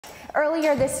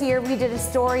Earlier this year, we did a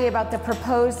story about the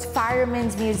proposed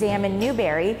Fireman's Museum in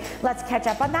Newbury. Let's catch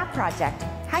up on that project.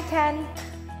 Hi, Ken.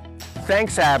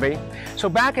 Thanks, Abby. So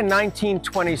back in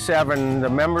 1927, the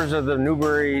members of the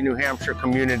Newbury, New Hampshire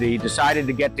community decided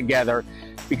to get together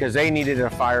because they needed a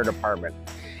fire department.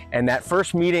 And at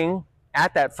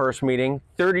that first meeting,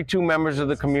 32 members of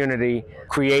the community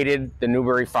created the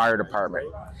Newbury Fire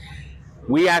Department.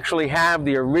 We actually have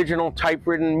the original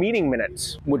typewritten meeting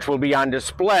minutes, which will be on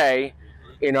display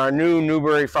in our new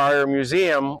Newbury Fire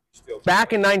Museum.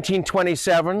 Back in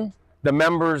 1927, the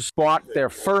members bought their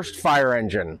first fire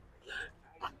engine.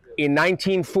 In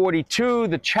 1942,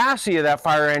 the chassis of that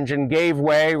fire engine gave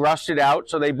way, rusted out,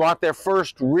 so they bought their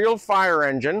first real fire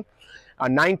engine, a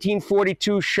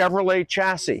 1942 Chevrolet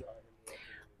chassis.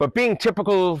 But being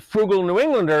typical frugal New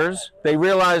Englanders, they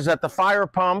realized that the fire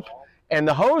pump and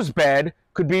the hose bed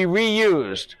could be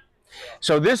reused.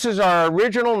 So this is our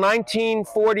original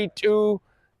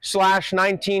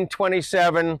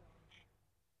 1942/1927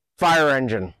 fire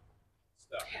engine,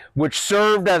 which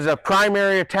served as a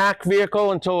primary attack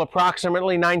vehicle until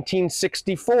approximately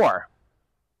 1964.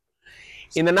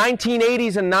 In the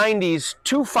 1980s and 90s,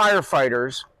 two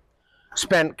firefighters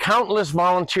spent countless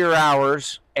volunteer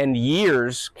hours and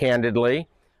years, candidly,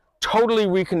 totally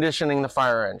reconditioning the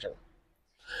fire engine.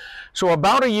 So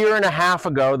about a year and a half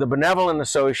ago, the Benevolent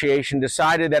Association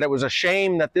decided that it was a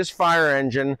shame that this fire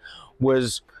engine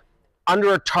was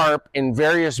under a tarp in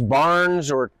various barns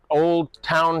or old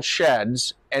town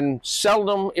sheds and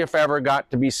seldom, if ever, got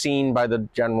to be seen by the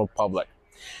general public.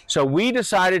 So we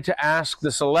decided to ask the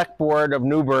Select Board of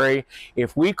Newbury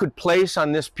if we could place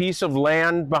on this piece of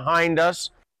land behind us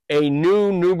a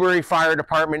new Newbury Fire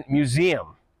Department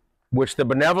museum, which the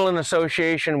Benevolent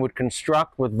Association would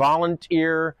construct with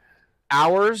volunteer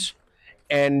hours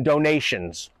and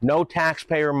donations, no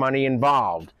taxpayer money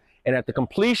involved. And at the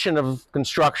completion of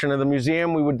construction of the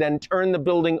museum, we would then turn the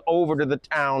building over to the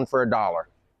town for $1.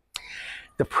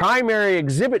 The primary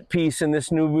exhibit piece in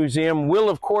this new museum will,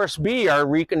 of course, be our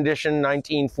reconditioned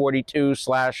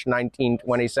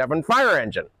 1942/1927 fire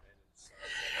engine.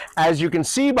 As you can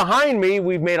see behind me,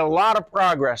 we've made a lot of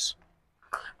progress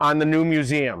on the new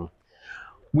museum.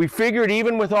 We figured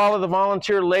even with all of the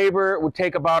volunteer labor, it would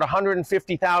take about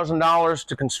 $150,000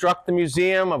 to construct the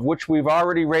museum, of which we've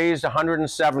already raised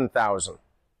 $107,000.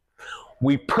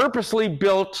 We purposely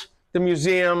built the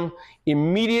museum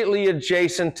immediately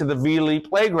adjacent to the Veely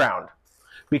playground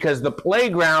because the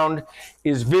playground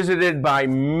is visited by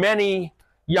many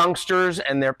youngsters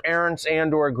and their parents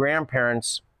and or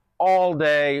grandparents all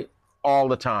day, all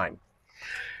the time.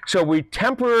 So we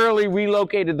temporarily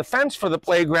relocated the fence for the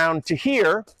playground to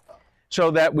here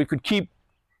so that we could keep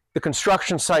the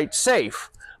construction site safe.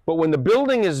 But when the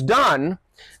building is done,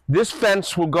 this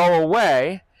fence will go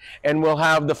away and we'll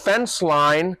have the fence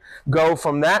line go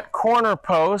from that corner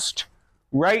post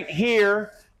right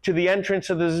here to the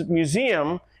entrance of the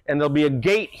museum, and there'll be a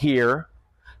gate here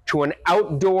to an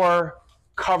outdoor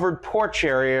covered porch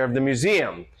area of the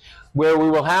museum, where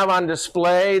we will have on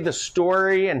display the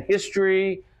story and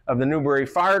history of the Newbury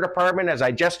Fire Department as I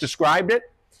just described it,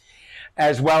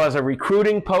 as well as a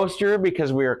recruiting poster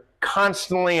because we are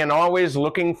constantly and always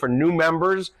looking for new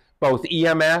members, both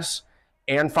EMS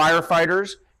and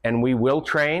firefighters, and we will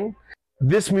train.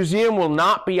 This museum will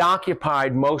not be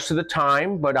occupied most of the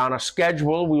time, but on a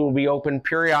schedule we will be open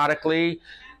periodically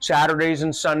Saturdays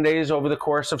and Sundays over the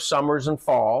course of summers and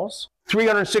falls.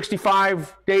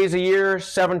 365 days a year,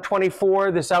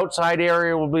 7/24, this outside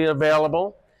area will be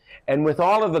available. And with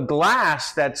all of the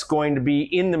glass that's going to be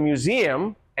in the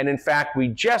museum, and in fact, we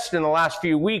just in the last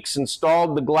few weeks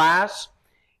installed the glass,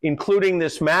 including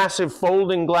this massive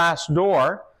folding glass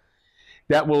door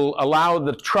that will allow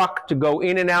the truck to go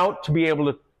in and out to be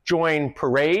able to join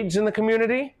parades in the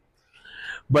community.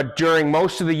 But during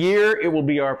most of the year, it will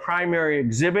be our primary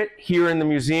exhibit here in the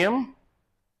museum.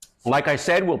 Like I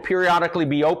said, we'll periodically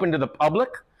be open to the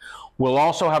public. We'll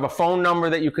also have a phone number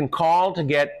that you can call to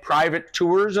get private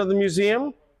tours of the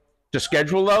museum, to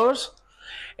schedule those.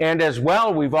 And as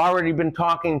well, we've already been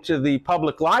talking to the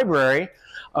public library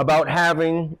about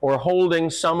having or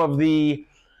holding some of the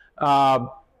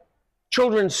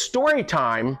children's story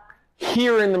time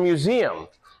here in the museum,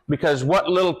 because what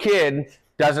little kid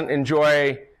doesn't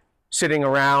enjoy sitting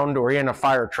around or in a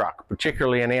fire truck,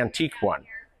 particularly an antique one?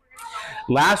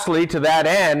 Lastly, to that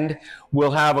end,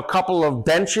 we'll have a couple of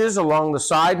benches along the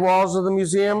side walls of the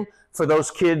museum for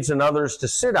those kids and others to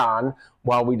sit on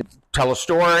while we tell a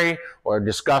story or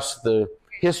discuss the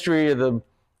history of the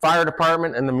fire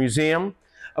department and the museum.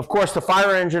 Of course, the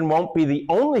fire engine won't be the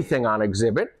only thing on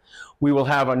exhibit. We will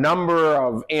have a number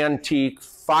of antique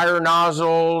fire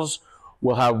nozzles.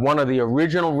 We'll have one of the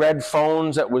original red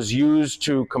phones that was used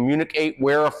to communicate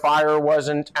where a fire was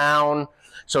in town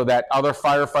so that other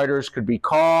firefighters could be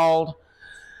called.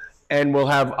 And we'll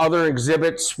have other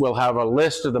exhibits. We'll have a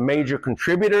list of the major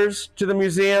contributors to the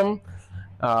museum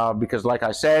because, like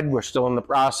I said, we're still in the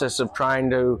process of trying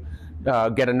to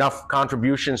get enough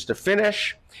contributions to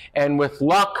finish. And with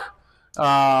luck,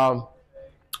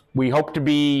 we hope to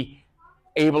be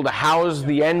able to house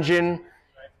the engine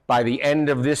by the end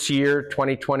of this year,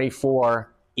 2024,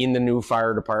 in the new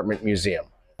Fire Department Museum.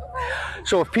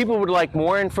 So if people would like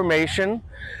more information,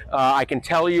 I can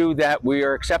tell you that we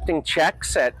are accepting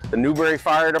checks at the Newbury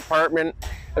Fire Department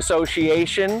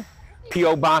Association,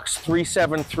 P.O. Box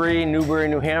 373, Newbury,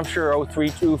 New Hampshire,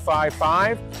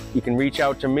 03255. You can reach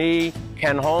out to me,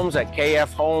 Ken Holmes, at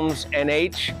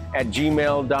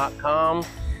kfholmesnh@gmail.com.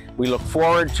 We look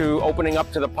forward to opening up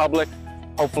to the public,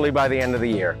 hopefully by the end of the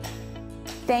year.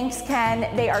 Thanks,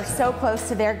 Ken. They are so close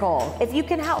to their goal. If you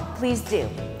can help, please do.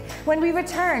 When we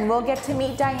return, we'll get to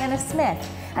meet Diana Smith,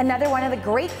 another one of the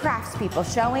great craftspeople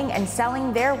showing and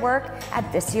selling their work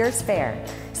at this year's fair.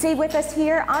 Stay with us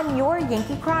here on your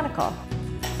Yankee Chronicle.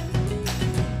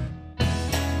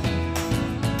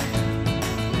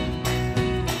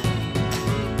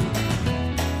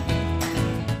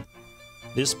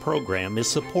 This program is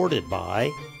supported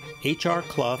by H.R.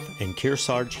 Clough and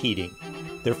Kearsarge Heating.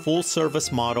 Their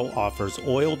full-service model offers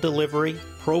oil delivery,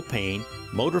 propane,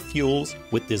 motor fuels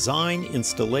with design,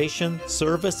 installation,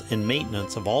 service, and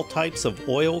maintenance of all types of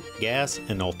oil, gas,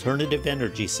 and alternative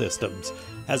energy systems,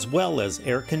 as well as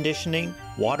air conditioning,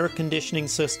 water conditioning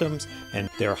systems, and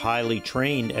their highly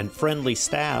trained and friendly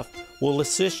staff will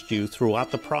assist you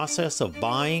throughout the process of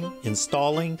buying,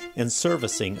 installing, and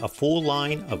servicing a full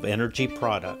line of energy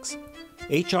products.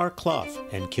 H.R. Clough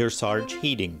and Kearsarge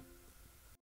Heating.